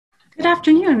Good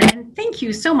afternoon, and thank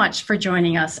you so much for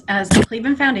joining us as the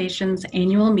Cleveland Foundation's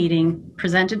annual meeting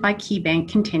presented by KeyBank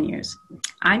continues.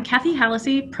 I'm Kathy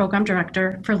Hallissey, Program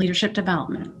Director for Leadership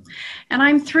Development, and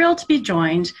I'm thrilled to be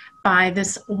joined by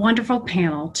this wonderful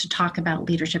panel to talk about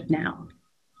leadership now.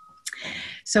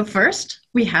 So first,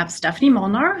 we have Stephanie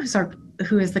Molnar,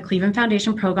 who is the Cleveland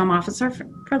Foundation Program Officer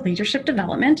for Leadership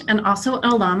Development and also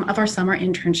an alum of our summer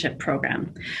internship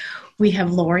program. We have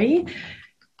Urogdy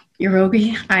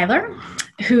Eiler,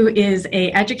 who is an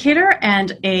educator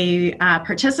and a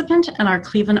participant in our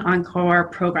Cleveland Encore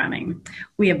programming.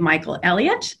 We have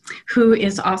Elliott, who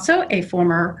is also a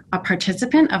former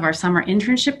participant of our summer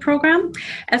internship program,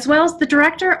 as well as the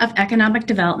Director of Economic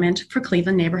Development for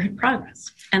Cleveland Neighborhood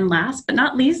Progress. And last but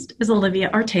not least is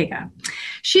Olivia Ortega.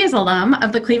 She is alum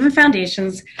of the Cleveland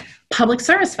Foundation's Public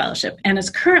Service Fellowship and is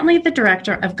currently the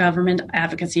Director of Government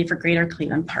Advocacy for Greater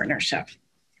Cleveland Partnership.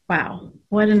 Wow,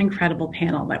 what an incredible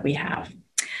panel that we have.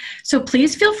 So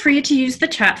please feel free to use the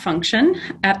chat function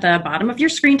at the bottom of your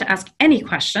screen to ask any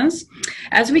questions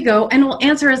as we go, and we'll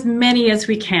answer as many as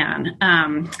we can.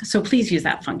 So please use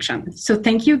that function. So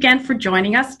thank you again for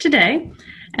joining us today.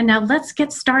 And now let's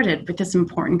get started with this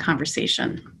important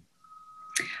conversation.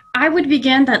 I would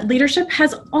begin that leadership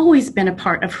has always been a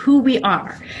part of who we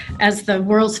are as the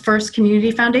world's first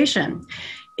community foundation.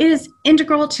 It is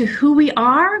integral to who we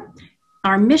are,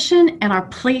 our mission, and our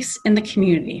place in the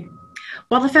community.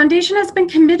 While the foundation has been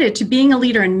committed to being a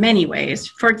leader in many ways,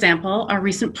 for example, our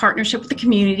recent partnership with the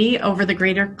community over the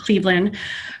Greater Cleveland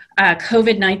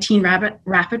COVID-19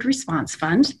 Rapid Response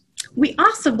Fund, we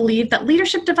also believe that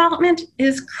leadership development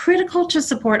is critical to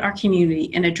support our community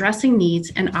in addressing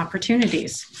needs and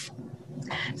opportunities.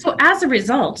 So as a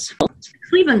result, the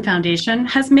Cleveland Foundation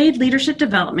has made leadership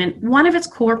development one of its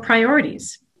core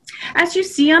priorities. As you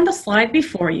see on the slide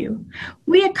before you,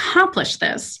 we accomplish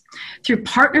this through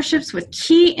partnerships with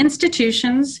key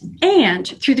institutions and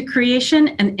through the creation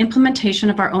and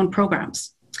implementation of our own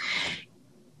programs.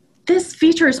 This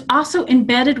feature is also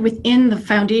embedded within the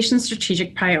Foundation's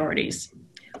strategic priorities.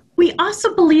 We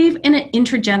also believe in an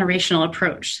intergenerational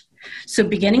approach. So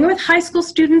beginning with high school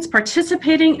students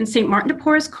participating in St. Martin de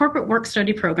Porres corporate work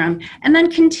study program, and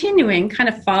then continuing, kind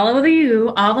of follow the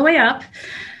U all the way up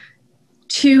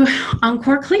to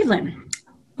Encore Cleveland,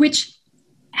 which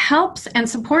helps and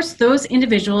supports those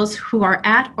individuals who are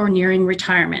at or nearing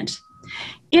retirement.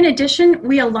 In addition,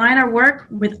 we align our work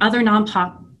with other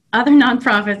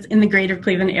nonprofits in the Greater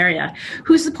Cleveland area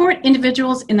who support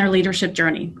individuals in their leadership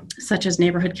journey, such as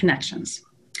Neighborhood Connections.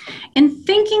 In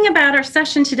thinking about our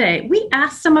session today, we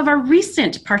asked some of our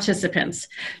recent participants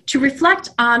to reflect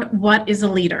on what is a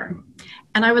leader.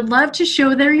 And I would love to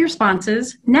show their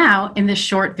responses now in this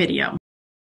short video.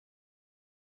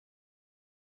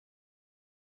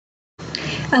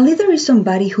 A leader is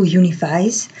somebody who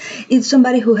unifies. It's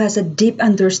somebody who has a deep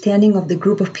understanding of the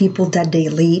group of people that they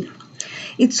lead.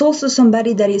 It's also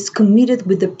somebody that is committed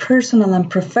with the personal and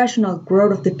professional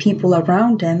growth of the people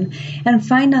around them. And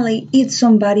finally, it's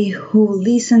somebody who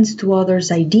listens to others'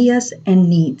 ideas and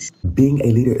needs. Being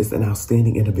a leader is an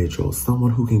outstanding individual,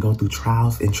 someone who can go through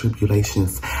trials and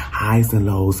tribulations, highs and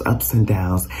lows, ups and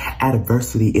downs,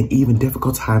 adversity, and even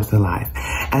difficult times in life.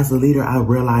 As a leader, I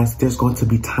realize there's going to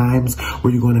be times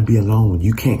where you're going to be alone.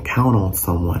 You can't count on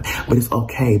someone, but it's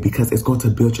okay because it's going to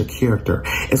build your character.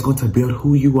 It's going to build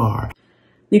who you are.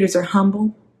 Leaders are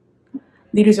humble.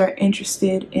 Leaders are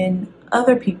interested in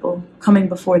other people coming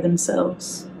before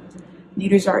themselves.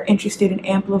 Leaders are interested in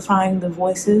amplifying the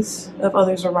voices of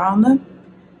others around them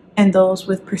and those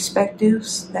with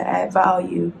perspectives that add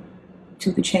value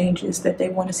to the changes that they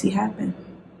want to see happen.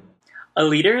 A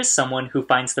leader is someone who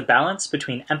finds the balance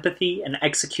between empathy and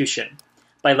execution.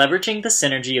 By leveraging the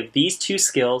synergy of these two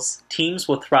skills, teams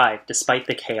will thrive despite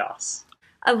the chaos.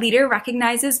 A leader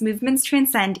recognizes movements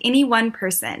transcend any one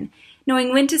person,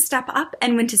 knowing when to step up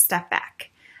and when to step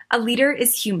back. A leader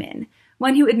is human,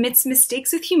 one who admits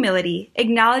mistakes with humility,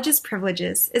 acknowledges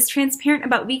privileges, is transparent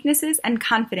about weaknesses, and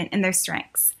confident in their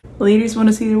strengths. Leaders want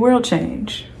to see the world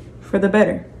change for the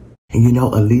better. And you know,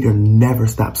 a leader never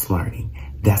stops learning.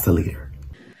 That's a leader.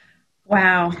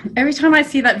 Wow. Every time I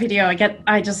see that video,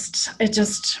 it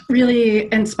just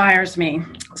really inspires me.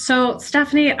 So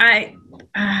Stephanie,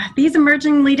 these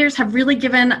emerging leaders have really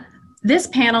given this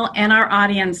panel and our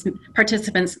audience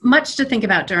participants much to think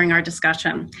about during our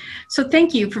discussion. So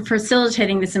thank you for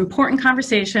facilitating this important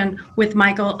conversation with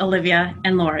Michael, Olivia,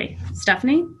 and Lori.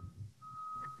 Stephanie?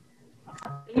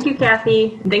 Thank you,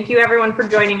 Kathy. Thank you, everyone, for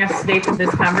joining us today for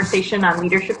this conversation on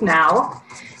Leadership Now.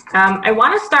 I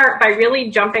want to start by really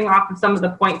jumping off of some of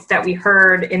the points that we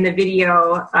heard in the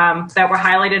video that were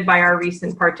highlighted by our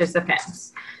recent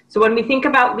participants. So when we think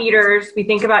about leaders, we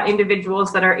think about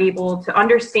individuals that are able to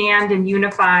understand and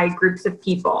unify groups of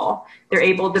people. They're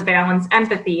able to balance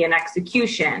empathy and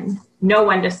execution, know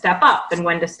when to step up and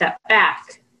when to step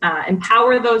back,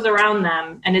 empower those around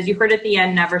them, and as you heard at the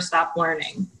end, never stop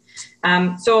learning.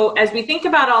 So as we think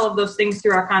about all of those things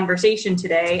through our conversation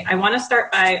today, I want to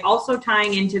start by also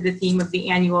tying into the theme of the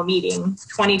annual meeting,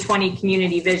 2020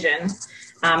 Community Vision,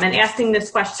 and asking this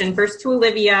question first to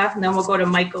Olivia, and then we'll go to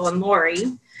Michael and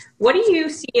Lori. What do you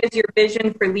see as your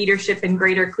vision for leadership in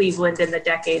Greater Cleveland in the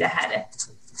decade ahead?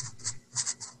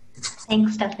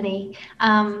 Thanks, Stephanie.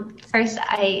 First,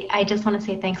 I just want to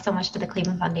say thanks so much to the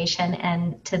Cleveland Foundation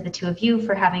and to the two of you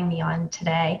for having me on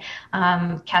today.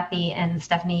 Kathy and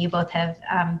Stephanie, you both have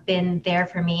been there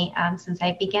for me since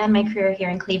I began my career here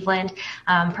in Cleveland,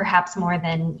 perhaps more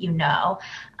than you know.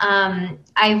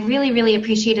 I really, really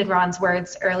appreciated Ron's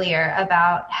words earlier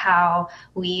about how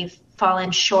we've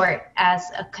fallen short as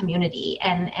a community,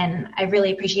 and I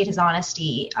really appreciate his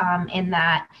honesty in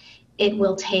that it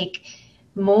will take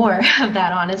more of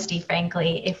that honesty,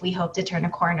 frankly, if we hope to turn a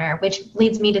corner, which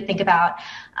leads me to think about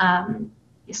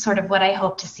sort of what I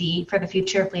hope to see for the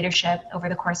future of leadership over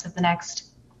the course of the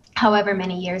next however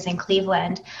many years in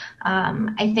Cleveland.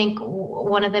 I think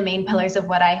one of the main pillars of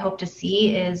what I hope to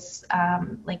see is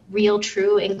like real,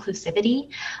 true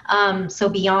inclusivity. So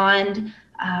beyond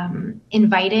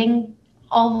inviting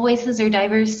all voices or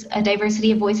a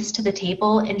diversity of voices to the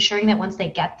table, ensuring that once they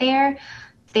get there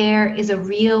is a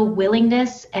real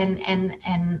willingness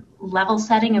and level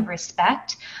setting of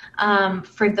respect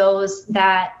for those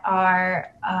that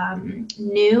are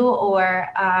new, or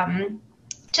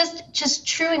just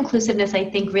true inclusiveness. I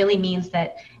think really means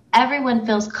that everyone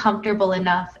feels comfortable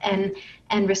enough and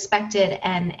respected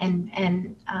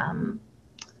and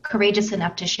courageous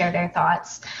enough to share their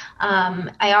thoughts.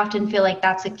 I often feel like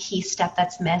that's a key step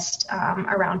that's missed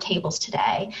around tables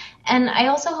today. And I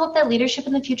also hope that leadership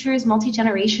in the future is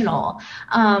multi-generational.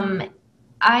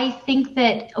 I think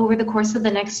that over the course of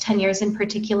the next 10 years in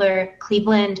particular,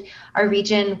 Cleveland, our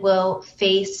region, will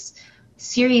face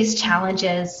serious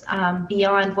challenges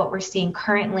beyond what we're seeing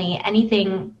currently.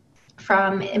 Anything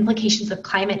from implications of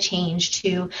climate change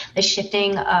to the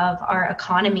shifting of our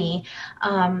economy.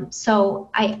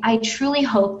 So I truly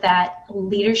hope that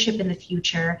leadership in the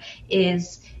future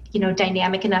is,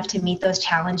 dynamic enough to meet those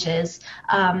challenges,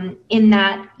 in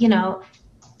that,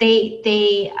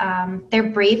 they're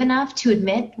brave enough to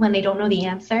admit when they don't know the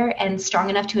answer and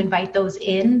strong enough to invite those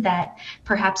in that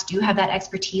perhaps do have that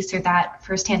expertise or that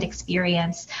firsthand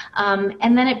experience.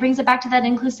 And then it brings it back to that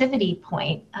inclusivity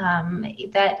point,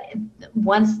 that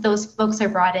once those folks are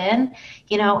brought in,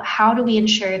 how do we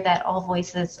ensure that all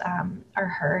voices are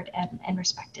heard and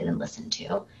respected and listened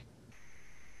to?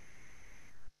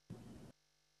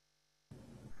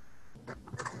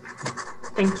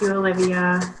 Thank you,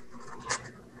 Olivia.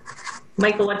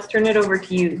 Michael, let's turn it over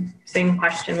to you. Same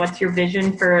question. What's your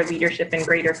vision for leadership in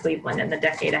Greater Cleveland in the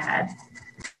decade ahead?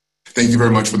 Thank you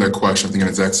very much for that question. I think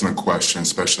it's an excellent question,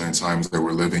 especially in times that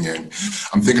we're living in.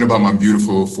 I'm thinking about my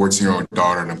beautiful 14-year-old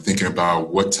daughter, and I'm thinking about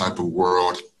what type of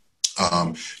world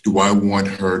do I want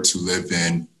her to live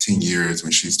in 10 years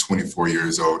when she's 24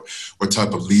 years old? What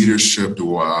type of leadership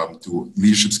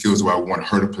leadership skills do I want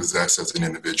her to possess as an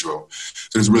individual? So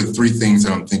there's really three things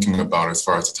that I'm thinking about as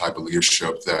far as the type of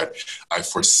leadership that I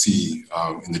foresee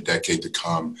in the decade to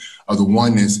come. The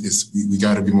one is we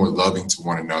got to be more loving to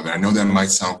one another. I know that might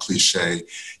sound cliche.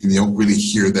 You don't really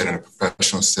hear that in a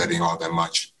professional setting all that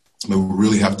much. But we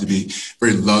really have to be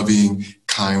very loving,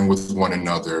 kind with one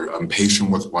another, patient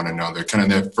with one another, kind of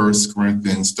that 1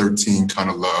 Corinthians 13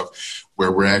 kind of love,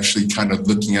 where we're actually kind of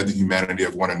looking at the humanity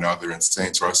of one another and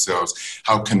saying to ourselves,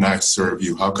 how can I serve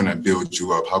you? How can I build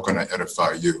you up? How can I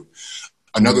edify you?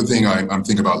 Another thing I'm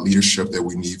thinking about leadership that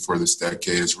we need for this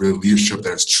decade is real leadership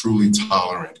that is truly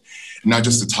tolerant. Not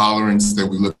just the tolerance that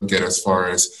we look at as far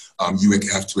as you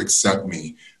have to accept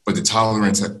me, but the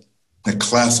tolerance that a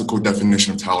classical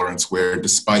definition of tolerance where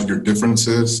despite your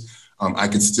differences, I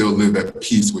can still live at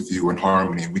peace with you in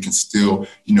harmony. And we can still,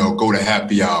 go to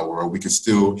happy hour, or we can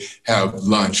still have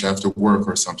lunch after work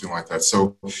or something like that.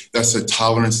 So that's a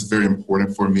tolerance is very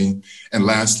important for me. And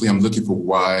lastly, I'm looking for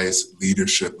wise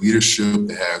leadership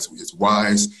that is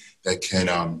wise, that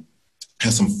can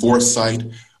have some foresight,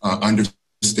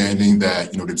 understanding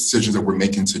that, the decisions that we're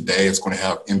making today is going to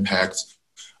have impact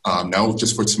not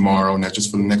just for tomorrow, not just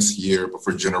for the next year, but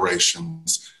for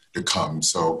generations to come.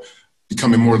 So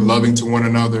becoming more loving to one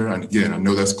another. And again, I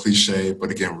know that's cliche,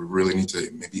 but again, we really need to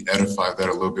maybe edify that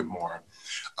a little bit more.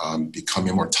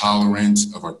 becoming more tolerant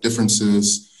of our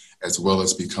differences, as well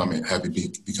as becoming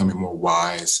more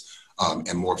wise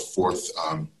and more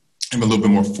and a little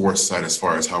bit more foresight as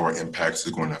far as how our impacts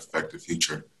are going to affect the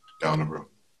future down the road.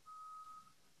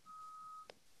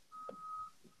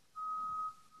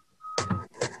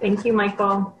 Thank you,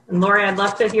 Michael. And Lori, I'd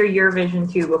love to hear your vision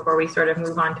too before we sort of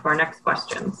move on to our next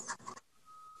questions.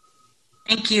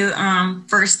 Thank you.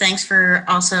 First, thanks for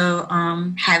also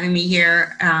having me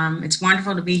here. It's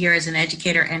wonderful to be here as an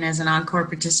educator and as an Encore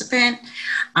participant.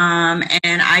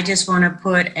 And I just want to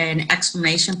put an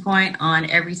exclamation point on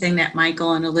everything that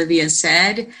Michael and Olivia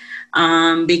said,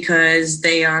 because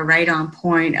they are right on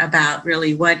point about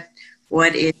really what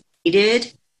is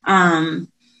needed.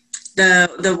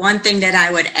 The one thing that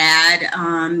I would add,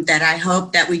 that I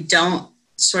hope that we don't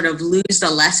sort of lose the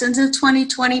lessons of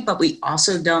 2020, but we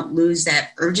also don't lose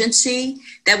that urgency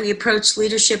that we approach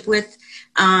leadership with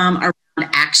around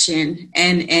action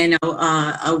and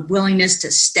a willingness to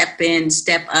step in,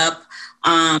 step up,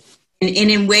 and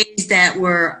in ways that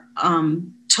were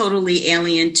totally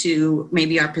alien to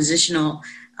maybe our positional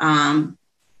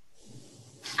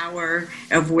power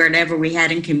of whatever we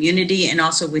had in community, and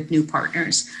also with new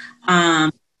partners.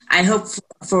 I hope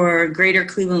for greater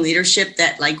Cleveland leadership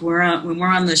that when we're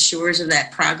on the shores of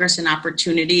that progress and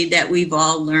opportunity, that we've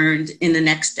all learned in the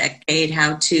next decade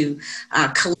how to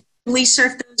collectively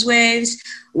surf those waves,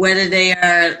 whether they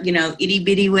are, itty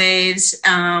bitty waves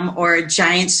or a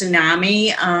giant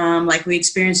tsunami like we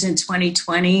experienced in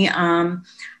 2020. And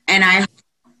I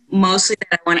mostly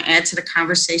that I want to add to the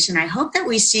conversation, I hope that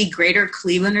we see greater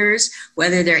Clevelanders,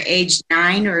 whether they're age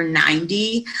 9 or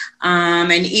 90,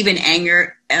 and even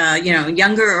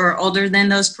younger or older than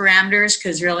those parameters,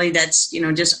 because really that's,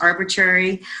 just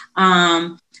arbitrary,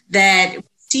 that we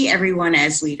see everyone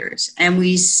as leaders, and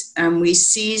we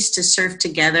seize to surf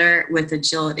together with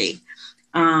agility.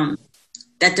 That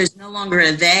there's no longer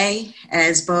a they,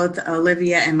 as both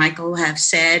Olivia and Michael have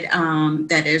said,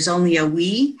 that there's only a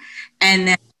we, and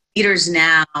that leaders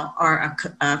now are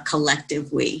a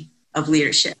collective we of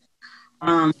leadership.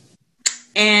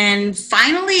 And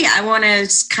finally, I want to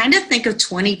kind of think of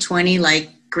 2020 like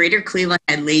Greater Cleveland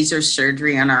had laser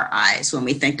surgery on our eyes when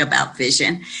we think about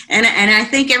vision. And I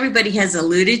think everybody has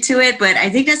alluded to it, but I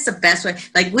think that's the best way.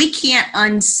 Like, we can't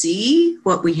unsee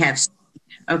what we have seen,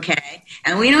 okay?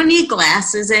 And we don't need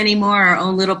glasses anymore, our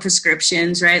own little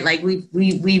prescriptions, right? Like,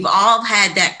 we've all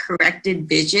had that corrected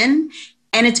vision,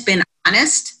 and it's been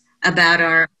honest about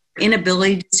our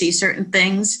inability to see certain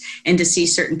things and to see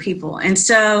certain people. And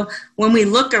so when we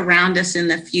look around us in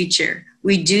the future,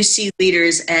 we do see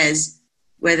leaders as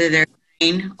whether they're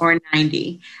 9 or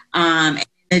 90.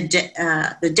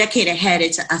 The decade ahead,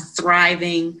 it's a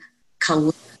thriving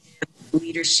collective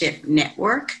leadership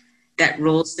network that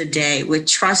rules the day with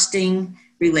trusting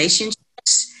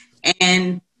relationships.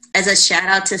 And as a shout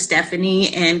out to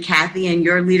Stephanie and Kathy and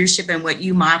your leadership and what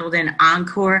you modeled in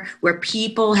Encore, where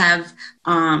people have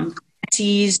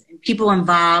grantees and people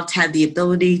involved have the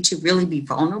ability to really be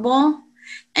vulnerable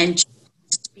and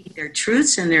speak their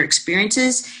truths and their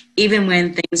experiences, even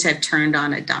when things have turned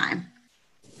on a dime,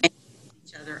 and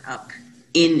each other up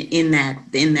in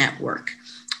that work.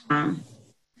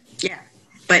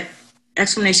 But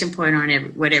exclamation point on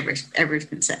whatever's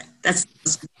been said. That's.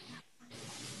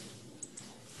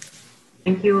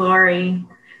 Thank you, Lori.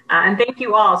 And thank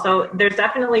you all. So there's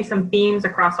definitely some themes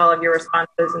across all of your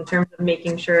responses in terms of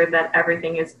making sure that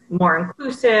everything is more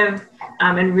inclusive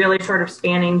and really sort of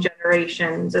spanning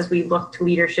generations as we look to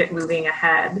leadership moving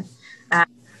ahead.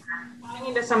 Going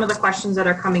into some of the questions that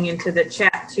are coming into the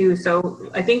chat too. So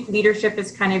I think leadership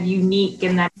is kind of unique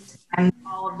in that and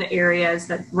all of the areas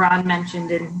that Ron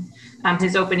mentioned in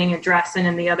his opening address and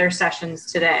in the other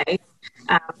sessions today.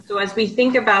 So as we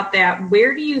think about that,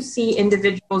 where do you see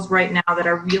individuals right now that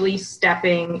are really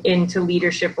stepping into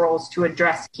leadership roles to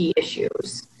address key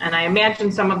issues? And I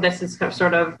imagine some of this is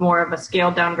sort of more of a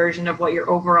scaled down version of what your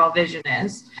overall vision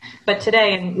is. But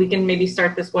today, and we can maybe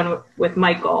start this one with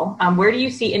Michael, where do you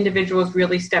see individuals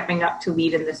really stepping up to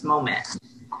lead in this moment?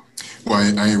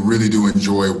 Well, I really do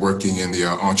enjoy working in the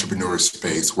entrepreneur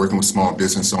space, working with small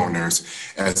business owners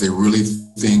as they really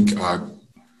think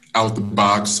out the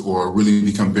box or really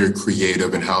become very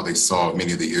creative in how they solve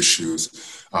many of the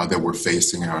issues that we're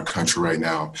facing in our country right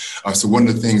now. So one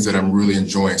of the things that I'm really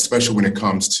enjoying, especially when it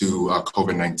comes to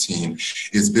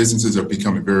COVID-19, is businesses are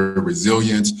becoming very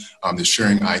resilient. They're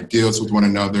sharing ideas with one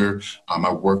another.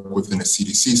 I work within the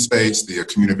CDC space, the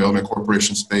Community Development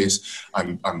Corporation space.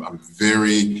 I'm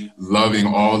very loving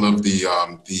all of the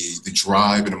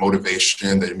drive and the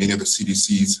motivation that many of the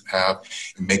CDCs have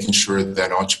in making sure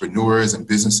that entrepreneurs and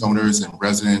business owners and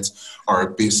residents are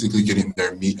basically getting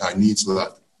their needs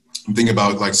met. I'm thinking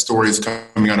about like stories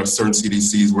coming out of certain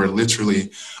CDCs where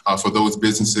literally for those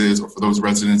businesses or for those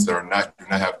residents that do not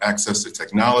have access to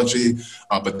technology,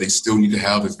 but they still need to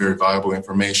have this very valuable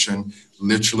information,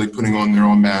 literally putting on their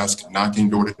own mask, knocking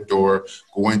door to door,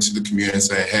 going to the community and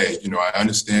saying, hey, I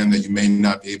understand that you may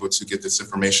not be able to get this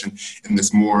information in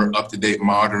this more up-to-date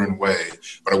modern way,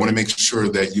 but I want to make sure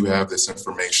that you have this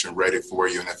information ready for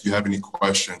you. And if you have any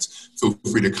questions, feel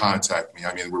free to contact me.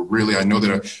 I mean, I know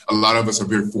that a lot of us are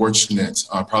very fortunate,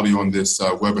 probably on this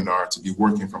webinar, to be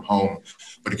working from home.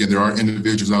 But again, there are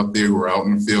individuals out there who are out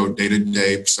in the field day to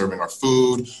day, serving our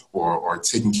food or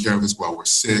taking care of us while we're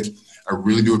sick. I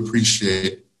really do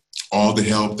appreciate all the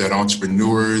help that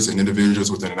entrepreneurs and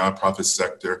individuals within the nonprofit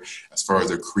sector, as far as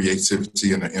their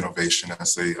creativity and their innovation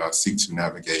as they seek to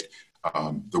navigate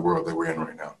the world that we're in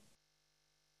right now.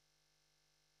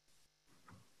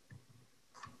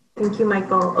 Thank you,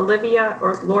 Michael. Olivia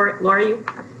or Laura,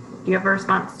 do you have a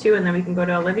response too? And then we can go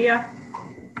to Olivia.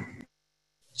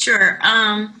 Sure.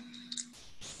 I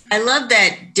love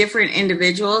that different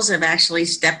individuals have actually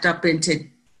stepped up into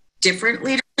different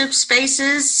leadership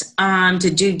spaces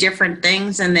to do different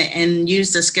things and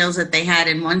use the skills that they had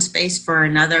in one space for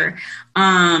another.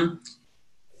 Once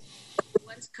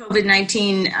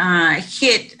COVID-19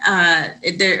 hit,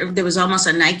 there was almost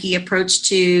a Nike approach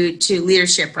to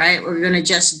leadership, right? We're going to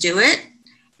just do it.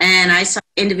 And I saw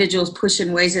individuals push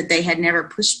in ways that they had never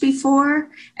pushed before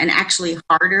and actually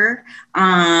harder.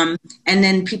 And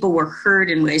then people were heard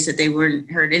in ways that they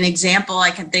weren't heard. An example I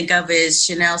can think of is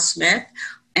Chanel Smith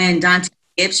and Dante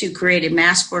Gibbs, who created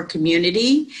Mask for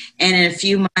Community. And in a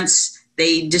few months,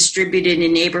 they distributed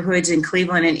in neighborhoods in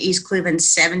Cleveland and East Cleveland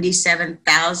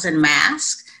 77,000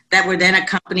 masks that were then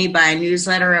accompanied by a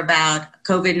newsletter about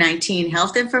COVID-19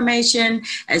 health information,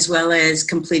 as well as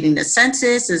completing the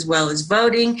census, as well as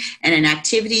voting, and an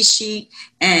activity sheet.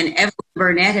 And Evelyn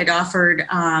Burnett had offered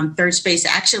Third Space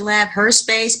Action Lab her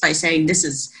space by saying, this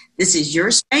is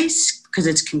your space, because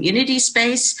it's community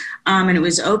space, and it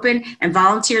was open. And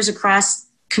volunteers across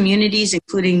communities,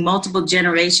 including multiple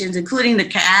generations, including the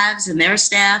Cavs and their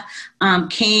staff,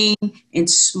 came in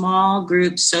small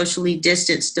groups, socially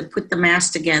distanced, to put the mass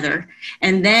together.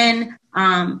 And then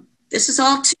this is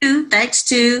all thanks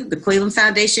to the Cleveland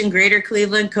Foundation, Greater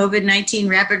Cleveland COVID-19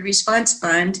 Rapid Response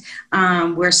Fund,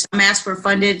 where some masks were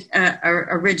funded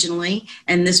originally,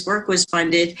 and this work was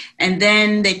funded. And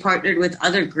then they partnered with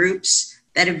other groups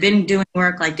that have been doing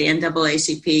work like the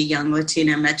NAACP, Young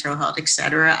Latina, Metro Health, et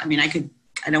cetera. I mean, I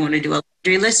don't want to do a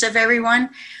laundry list of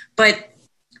everyone, but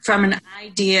from an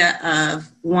idea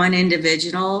of one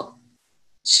individual,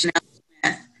 Chanel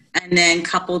Smith, and then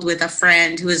coupled with a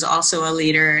friend who is also a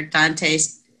leader, Dante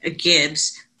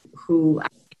Gibbs, who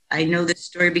I know this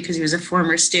story because he was a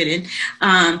former student.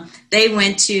 They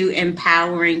went to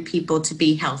empowering people to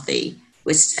be healthy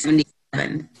with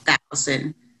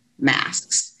 77,000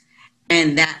 masks.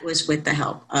 And that was with the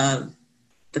help of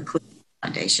the Cleveland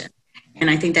Foundation. And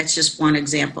I think that's just one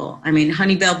example. I mean,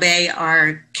 Honeybell Bay,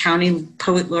 our county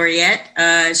poet laureate,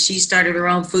 she started her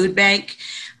own food bank,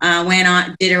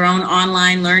 did her own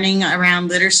online learning around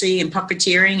literacy and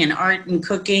puppeteering and art and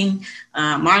cooking.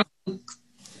 Marlon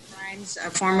Grimes,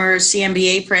 a former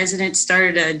CMBA president,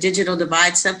 started a digital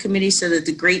divide subcommittee so that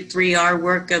the great 3R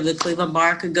work of the Cleveland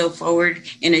Bar could go forward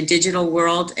in a digital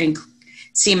world, and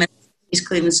CMS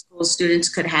Cleveland school students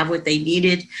could have what they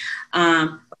needed.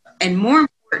 And more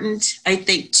important, I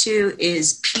think, too,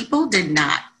 is people did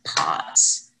not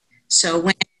pause. So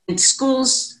when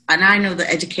schools, and I know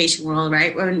the education world,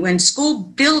 right? When school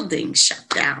buildings shut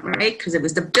down, right? Because it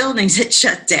was the buildings that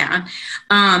shut down,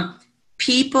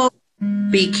 people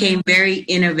became very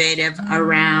innovative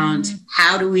around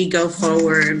how do we go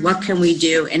forward, what can we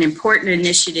do, and important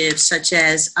initiatives such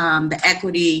as the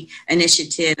Equity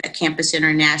Initiative at Campus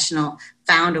International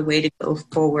found a way to go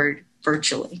forward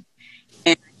virtually.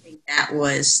 And I think that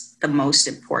was the most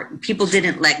important. People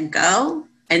didn't let go,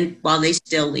 and while they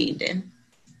still leaned in.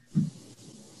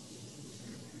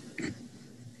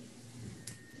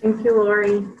 Thank you,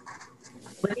 Lori.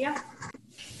 Olivia?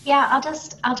 Yeah,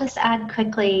 I'll just add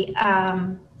quickly.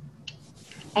 I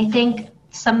think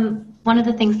one of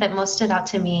the things that most stood out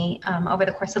to me over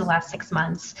the course of the last 6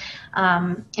 months,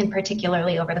 and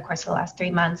particularly over the course of the last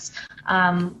 3 months,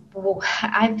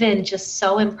 I've been just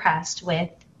so impressed with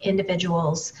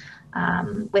individuals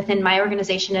within my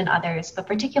organization and others, but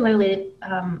particularly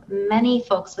many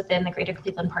folks within the Greater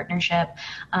Cleveland Partnership.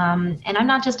 And I'm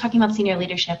not just talking about senior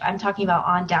leadership, I'm talking about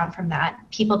on down from that,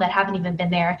 people that haven't even been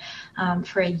there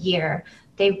for a year.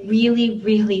 They really,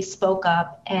 really spoke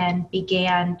up and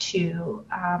began to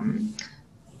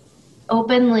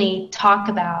openly talk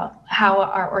about how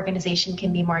our organization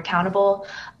can be more accountable,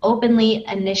 openly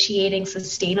initiating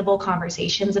sustainable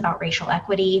conversations about racial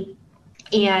equity,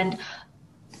 and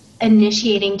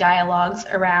initiating dialogues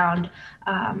around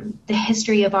the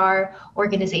history of our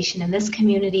organization in this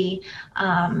community,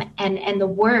 and the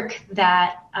work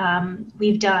that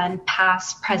we've done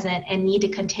past, present, and need to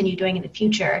continue doing in the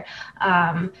future.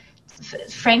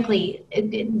 Frankly,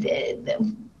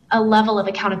 a level of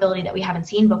accountability that we haven't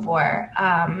seen before.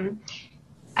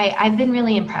 I've been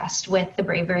really impressed with the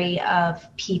bravery of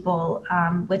people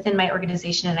within my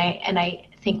organization, and I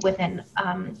think within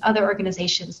other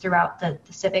organizations throughout the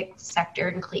civic sector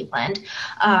in Cleveland,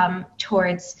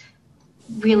 towards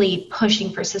really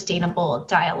pushing for sustainable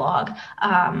dialogue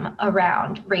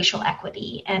around racial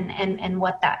equity and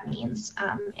what that means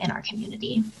in our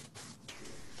community.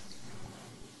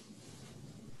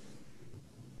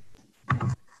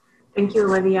 Thank you,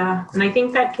 Olivia. And I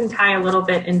think that can tie a little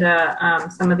bit into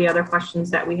some of the other questions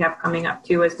that we have coming up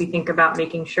too, as we think about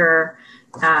making sure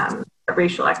that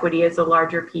racial equity is a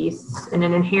larger piece and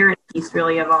an inherent piece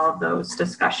really of all of those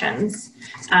discussions.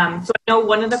 So I know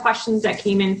one of the questions that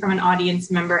came in from an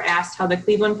audience member asked how the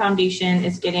Cleveland Foundation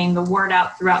is getting the word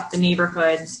out throughout the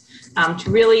neighborhoods to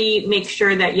really make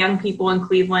sure that young people in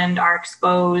Cleveland are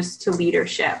exposed to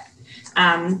leadership.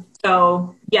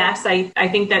 So yes, I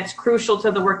think that's crucial to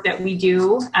the work that we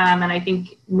do. And I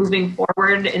think moving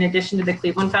forward, in addition to the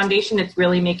Cleveland Foundation, it's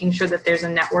really making sure that there's a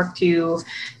network to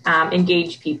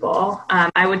engage people.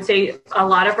 I would say a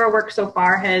lot of our work so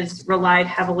far has relied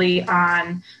heavily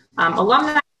on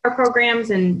alumni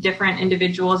programs and different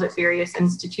individuals at various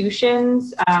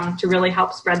institutions to really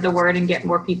help spread the word and get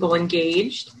more people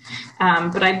engaged.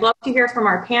 But I'd love to hear from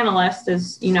our panelists,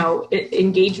 as you know,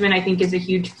 engagement I think is a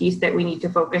huge piece that we need to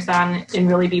focus on and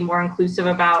really be more inclusive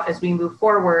about as we move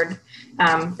forward.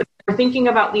 But we're thinking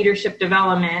about leadership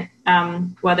development,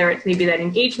 whether it's maybe that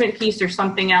engagement piece or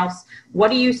something else.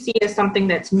 What do you see as something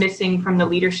that's missing from the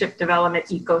leadership development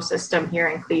ecosystem here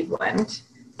in Cleveland?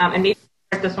 And maybe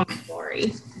start this one with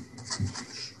Lori.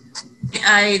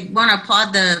 I want to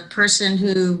applaud the person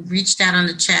who reached out on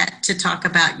the chat to talk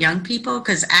about young people,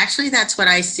 because actually that's what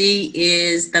I see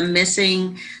is the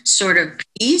missing sort of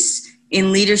piece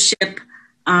in leadership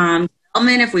development.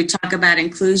 If we talk about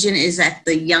inclusion, is at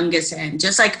the youngest end.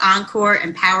 Just like Encore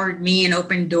empowered me and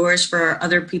opened doors for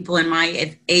other people in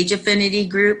my age affinity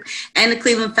group, and the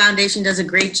Cleveland Foundation does a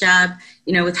great job,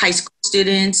 you know, with high school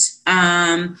students,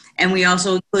 and we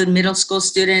also include middle school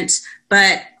students.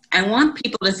 But I want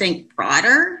people to think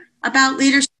broader about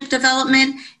leadership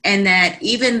development, and that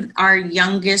even our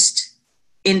youngest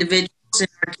individuals in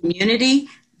our community,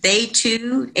 they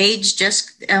too age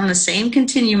just on the same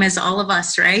continuum as all of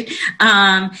us, right?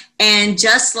 And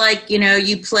just like, you know,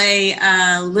 you play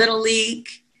Little League,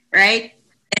 right?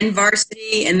 And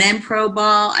varsity and then pro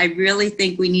ball, I really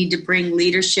think we need to bring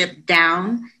leadership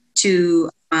down to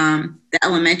the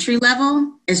elementary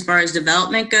level as far as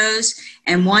development goes.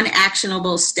 And one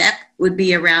actionable step would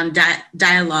be around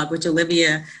dialogue, which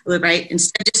Olivia, right?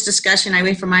 Instead of just discussion, I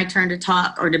wait for my turn to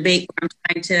talk or debate where I'm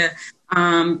trying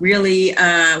to really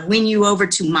win you over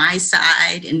to my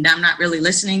side and I'm not really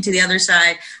listening to the other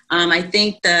side. I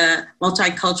think the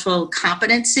multicultural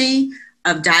competency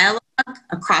of dialogue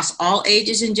across all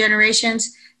ages and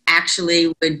generations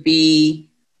actually would be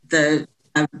a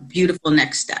beautiful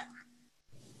next step.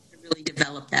 Really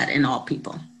develop that in all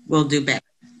people. We'll do better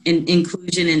in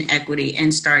inclusion and equity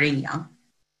and starting young.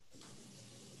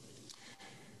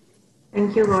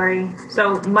 Thank you, Lori.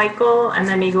 So Michael, and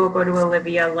then maybe we'll go to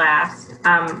Olivia last.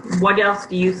 What else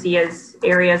do you see as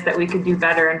areas that we could do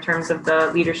better in terms of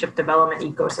the leadership development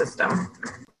ecosystem?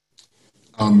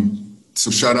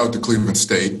 So shout out to Cleveland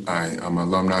State. I'm an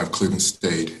alumni of Cleveland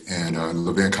State and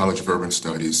Levant College of Urban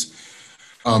Studies.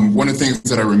 One of the things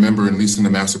that I remember, at least in the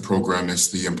master program,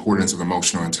 is the importance of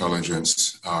emotional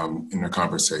intelligence in the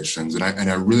conversations. And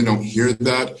I really don't hear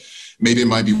that. Maybe it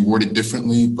might be worded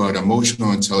differently, but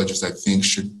emotional intelligence, I think,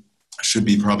 should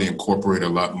be probably incorporated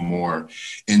a lot more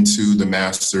into the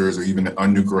masters or even the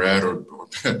undergrad or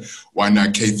why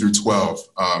not K through 12.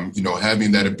 You know,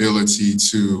 having that ability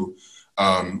to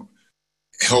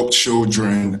help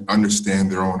children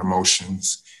understand their own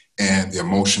emotions and the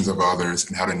emotions of others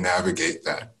and how to navigate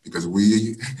that. Because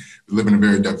we live in a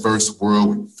very diverse world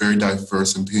with very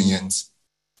diverse opinions,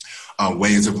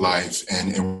 ways of life,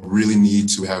 and really need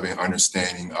to have an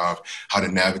understanding of how to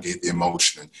navigate the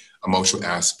emotional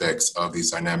aspects of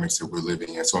these dynamics that we're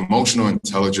living in. So emotional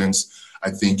intelligence,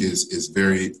 I think, is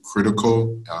very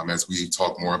critical as we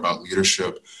talk more about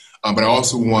leadership. But I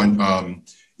also want,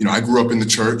 I grew up in the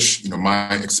church.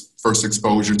 My first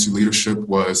exposure to leadership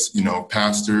was,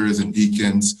 pastors and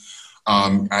deacons.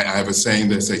 I have a saying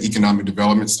that says economic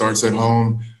development starts at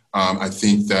home. I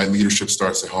think that leadership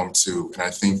starts at home too. And I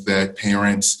think that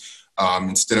parents,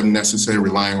 instead of necessarily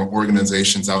relying on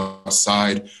organizations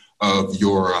outside of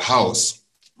your house,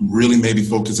 really maybe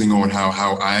focusing on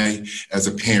how I, as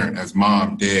a parent, as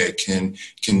mom, dad, can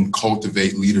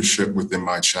cultivate leadership within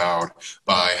my child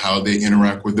by how they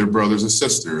interact with their brothers or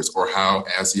sisters, or how,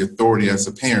 as the authority, as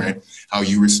a parent, how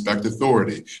you respect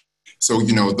authority. So,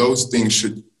 those things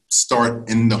should start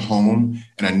in the home.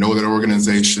 And I know that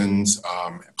organizations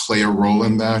play a role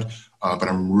in that, but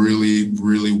I'm really,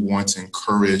 really want to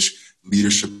encourage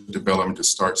leadership development to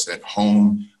start at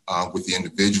home with the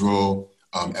individual,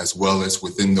 as well as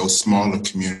within those smaller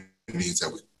communities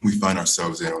that we find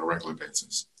ourselves in on a regular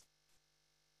basis.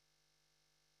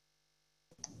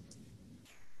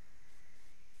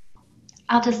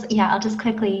 I'll just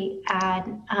quickly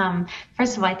add,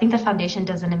 first of all, I think the foundation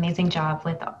does an amazing job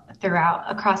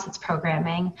across its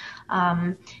programming.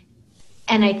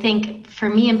 And I think for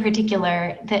me in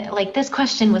particular, that this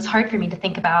question was hard for me to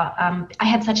think about. I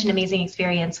had such an amazing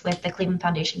experience with the Cleveland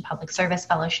Foundation Public Service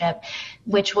Fellowship,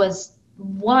 which was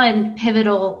one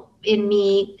pivotal in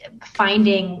me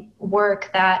finding work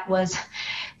that was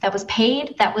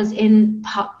paid, that was in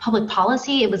public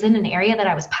policy. It was in an area that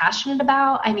I was passionate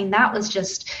about. I mean, that was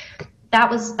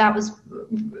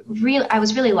real. I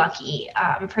was really lucky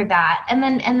for that. And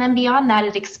then beyond that,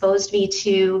 it exposed me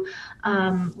to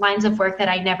lines of work that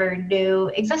I never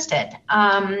knew existed.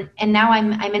 And now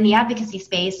I'm in the advocacy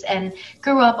space, and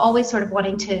grew up always sort of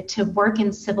wanting to work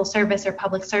in civil service or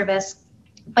public service,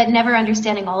 but never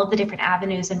understanding all of the different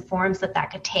avenues and forms that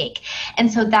could take.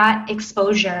 And so that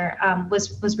exposure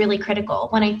was really critical.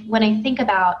 When I think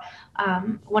about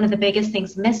one of the biggest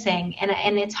things missing,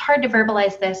 and it's hard to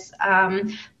verbalize this,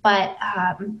 but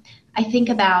I think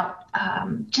about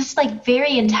just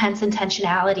very intense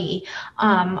intentionality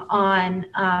on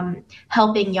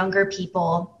helping younger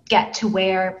people get to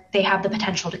where they have the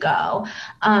potential to go.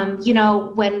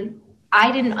 When I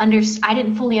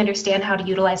didn't fully understand how to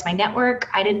utilize my network.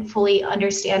 I didn't fully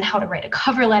understand how to write a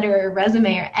cover letter or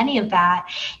resume or any of that.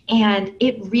 And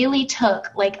it really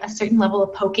took a certain level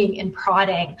of poking and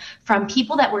prodding from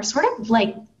people that were sort of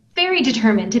very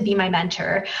determined to be my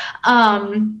mentor.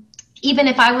 Even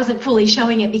if I wasn't fully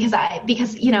showing it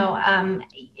because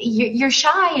you're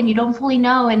shy and you don't fully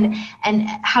know and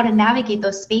how to navigate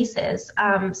those spaces.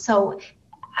 So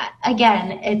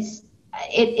again,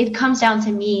 it comes down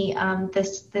to me,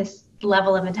 this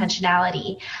level of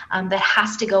intentionality that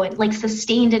has to go in,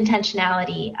 sustained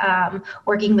intentionality,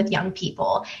 working with young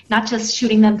people, not just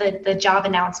shooting them the job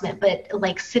announcement, but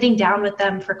sitting down with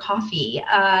them for coffee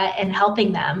and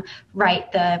helping them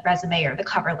write the resume or the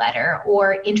cover letter,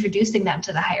 or introducing them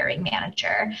to the hiring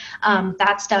manager.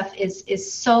 That stuff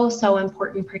is so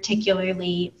important,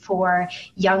 particularly for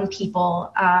young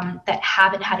people that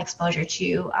haven't had exposure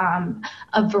to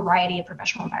a variety of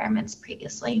professional environments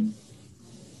previously.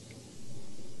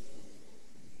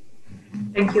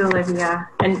 Thank you, Olivia.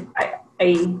 And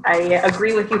I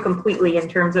agree with you completely in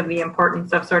terms of the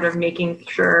importance of sort of making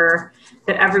sure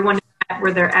that everyone is at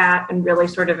where they're at and really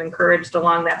sort of encouraged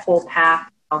along that whole path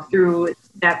through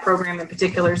that program in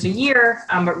particular is a year,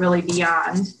 but really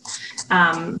beyond.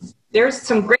 There's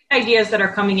some great ideas that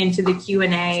are coming into the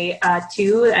Q&A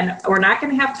too, and we're not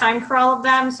going to have time for all of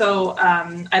them. So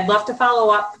I'd love to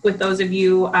follow up with those of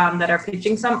you that are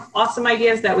pitching some awesome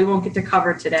ideas that we won't get to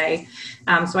cover today.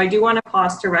 So I do want to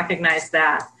pause to recognize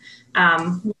that.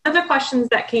 One of the questions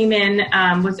that came in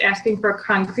was asking for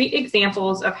concrete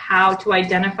examples of how to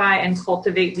identify and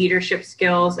cultivate leadership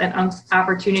skills and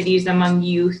opportunities among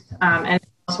youth and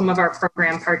some of our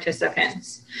program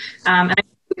participants. And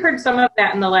we heard some of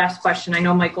that in the last question. I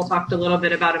know Michael talked a little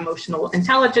bit about emotional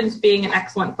intelligence being an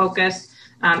excellent focus,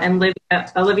 and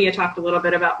Olivia talked a little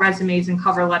bit about resumes and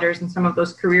cover letters and some of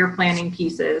those career planning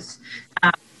pieces.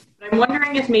 I'm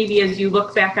wondering if maybe as you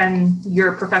look back on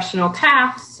your professional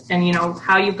paths and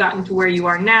how you've gotten to where you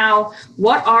are now,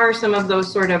 what are some of those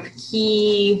sort of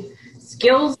key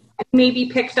skills that maybe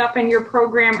picked up in your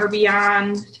program or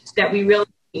beyond that we really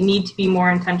need to be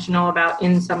more intentional about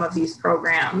in some of these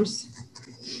programs.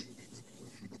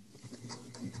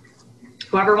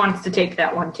 Whoever wants to take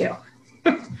that one too.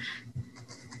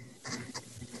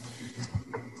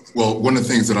 Well, one of the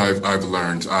things that I've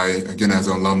learned, again, as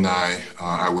an alumni,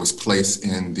 I was placed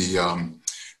in the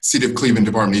City of Cleveland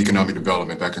Department of Economic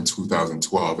Development back in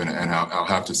 2012, and I'll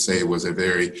have to say it was a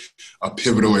very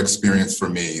pivotal experience for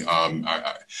me.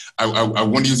 I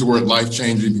want to use the word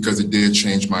life-changing because it did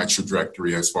change my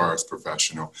trajectory as far as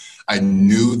professional. I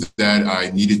knew that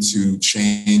I needed to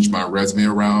change my resume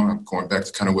around. I'm going back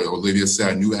to kind of what Olivia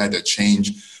said. I knew I had to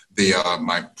change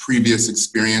my previous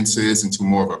experiences into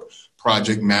more of a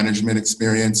project management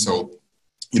experience. So,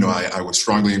 I was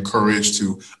strongly encouraged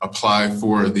to apply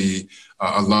for the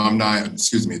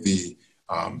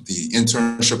the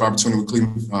internship opportunity with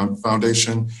Cleveland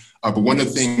Foundation. But one of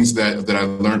the things that I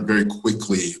learned very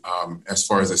quickly as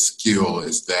far as a skill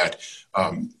is that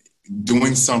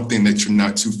doing something that you're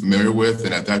not too familiar with,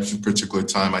 and at that particular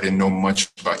time, I didn't know much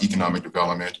about economic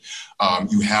development,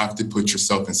 you have to put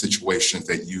yourself in situations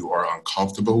that you are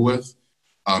uncomfortable with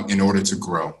in order to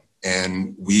grow.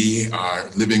 And we are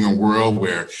living in a world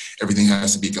where everything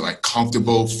has to be like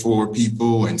comfortable for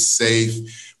people and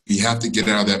safe. We have to get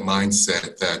out of that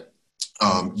mindset that,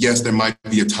 yes, there might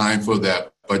be a time for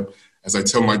that. But as I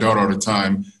tell my daughter all the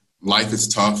time, life is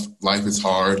tough. Life is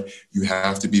hard. You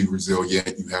have to be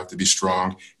resilient. You have to be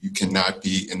strong. You cannot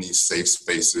be in these safe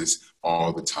spaces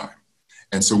all the time.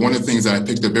 And so one of the things that I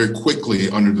picked up very quickly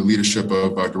under the leadership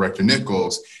of Director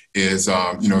Nichols is,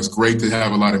 it's great to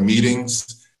have a lot of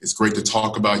meetings. It's great to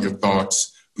talk about your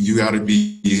thoughts, but you got to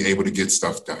be able to get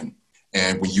stuff done.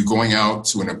 And when you're going out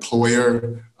to an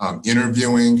employer,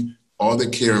 interviewing, all they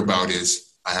care about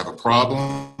is, I have a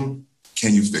problem,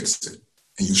 can you fix it?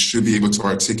 And you should be able to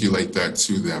articulate that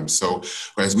to them. So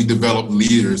as we develop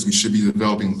leaders, we should be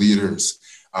developing leaders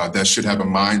that should have a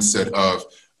mindset of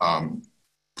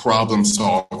problem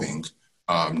solving,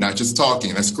 not just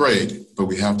talking, that's great, but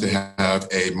we have to have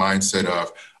a mindset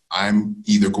of, I'm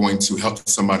either going to help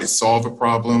somebody solve a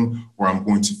problem or I'm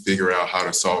going to figure out how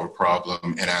to solve a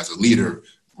problem. And as a leader,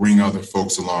 bring other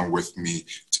folks along with me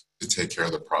to take care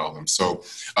of the problem. So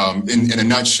in a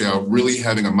nutshell, really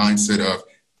having a mindset of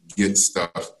get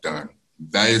stuff done.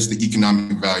 That is the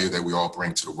economic value that we all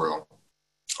bring to the world.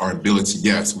 Our ability,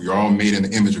 yes, we are all made in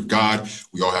the image of God.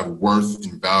 We all have worth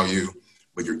and value.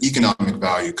 But your economic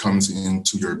value comes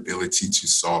into your ability to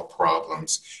solve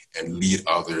problems and lead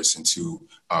others into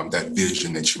that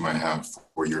vision that you might have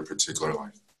for your particular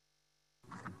life.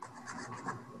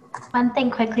 One thing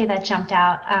quickly that jumped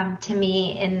out to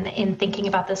me in thinking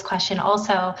about this question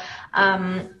also,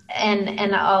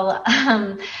 and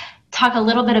I'll talk a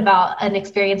little bit about an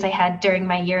experience I had during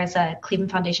my year as a Cleveland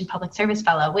Foundation Public Service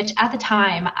Fellow, which at the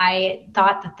time I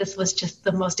thought that this was just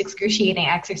the most excruciating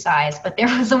exercise, but there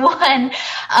was one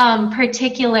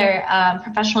particular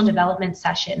professional development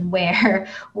session where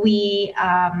we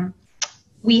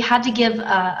had to give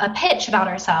a pitch about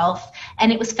ourselves,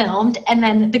 and it was filmed, and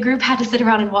then the group had to sit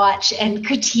around and watch and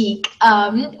critique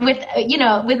with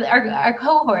our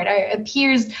cohort, our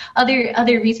peers,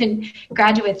 other recent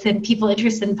graduates and people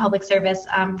interested in public service,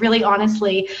 really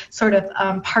honestly sort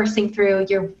of parsing through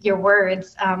your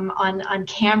words on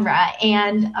camera.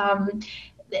 And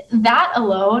that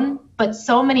alone, but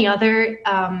so many other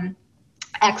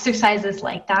exercises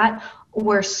like that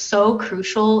were so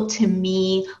crucial to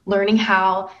me learning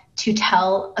how to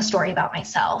tell a story about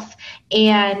myself.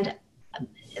 And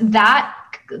that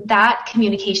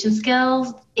communication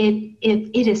skills, it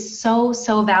is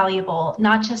so valuable,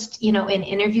 not just, in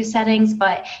interview settings,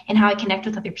 but in how I connect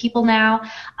with other people now.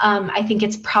 I think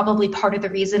it's probably part of the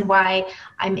reason why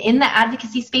I'm in the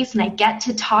advocacy space and I get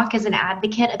to talk as an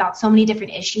advocate about so many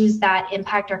different issues that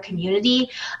impact our community.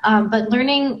 But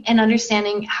learning and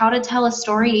understanding how to tell a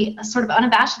story sort of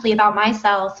unabashedly about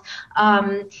myself,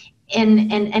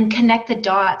 and connect the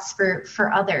dots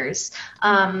for others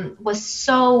was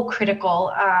so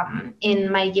critical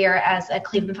in my year as a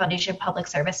Cleveland Foundation Public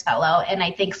Service Fellow, and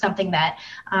I think something that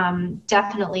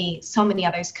definitely so many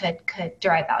others could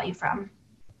derive value from.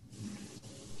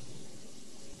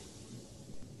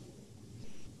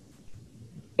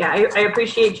 Yeah, I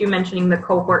appreciate you mentioning the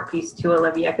cohort piece too,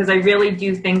 Olivia, because I really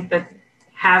do think that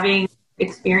having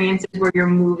experiences where you're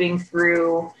moving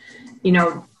through,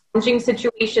 challenging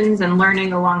situations and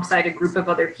learning alongside a group of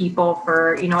other people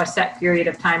for, a set period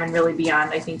of time and really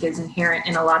beyond, I think is inherent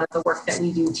in a lot of the work that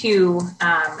we do too.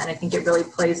 And I think it really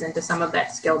plays into some of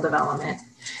that skill development.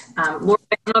 Laura,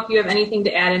 I don't know if you have anything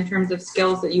to add in terms of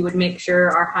skills that you would make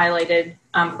sure are highlighted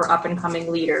for up and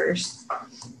coming leaders.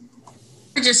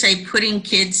 I just say putting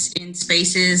kids in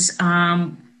spaces,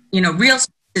 real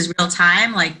spaces, real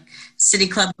time, like City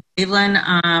Club of Cleveland.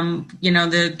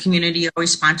 The community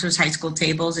always sponsors high school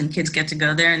tables and kids get to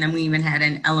go there. And then we even had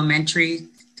an elementary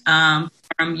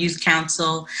from youth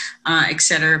council, et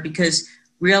cetera, because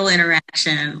real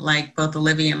interaction, like both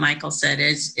Olivia and Michael said,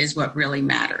 is what really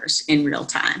matters in real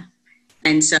time.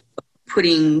 And so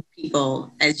putting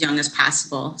people as young as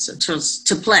possible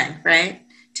to play, right?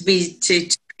 To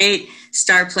create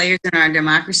star players in our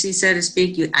democracy, so to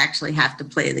speak, you actually have to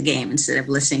play the game instead of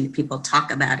listening to people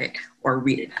talk about it or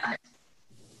read about it.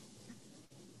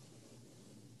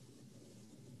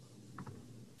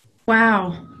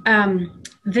 Wow.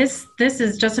 This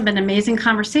has just been an amazing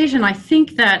conversation. I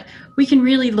think that we can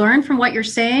really learn from what you're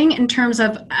saying in terms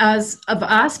of us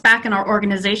back in our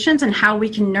organizations and how we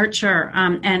can nurture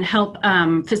and help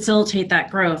facilitate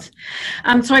that growth.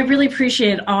 So I really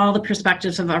appreciate all the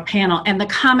perspectives of our panel, and the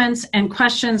comments and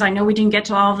questions. I know we didn't get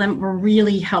to all of them, were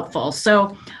really helpful.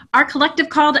 So our collective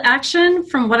call to action,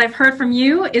 from what I've heard from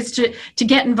you, is to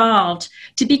get involved,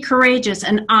 to be courageous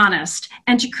and honest,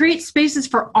 and to create spaces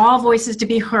for all voices to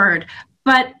be heard,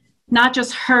 but not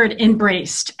just heard,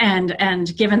 embraced, and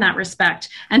given that respect,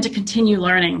 and to continue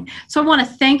learning. So I want to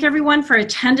thank everyone for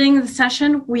attending the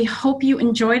session. We hope you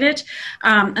enjoyed it.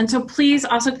 And so please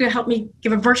also help me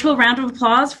give a virtual round of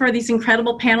applause for these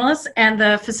incredible panelists and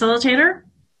the facilitator.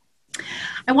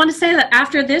 I want to say that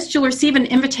after this, you'll receive an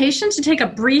invitation to take a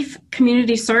brief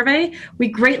community survey. We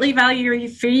greatly value your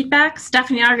feedback.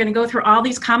 Stephanie and I are going to go through all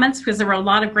these comments because there were a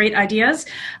lot of great ideas.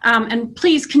 And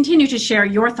please continue to share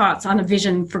your thoughts on a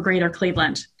vision for Greater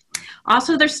Cleveland.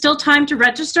 Also, there's still time to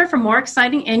register for more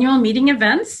exciting annual meeting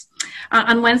events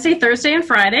on Wednesday, Thursday, and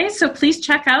Friday. So please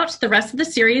check out the rest of the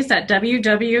series at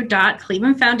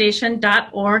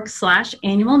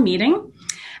www.clevelandfoundation.org/annual meeting.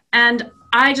 And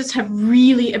I just have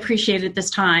really appreciated this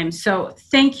time. So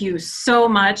thank you so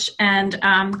much, and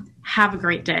have a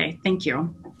great day. Thank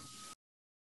you.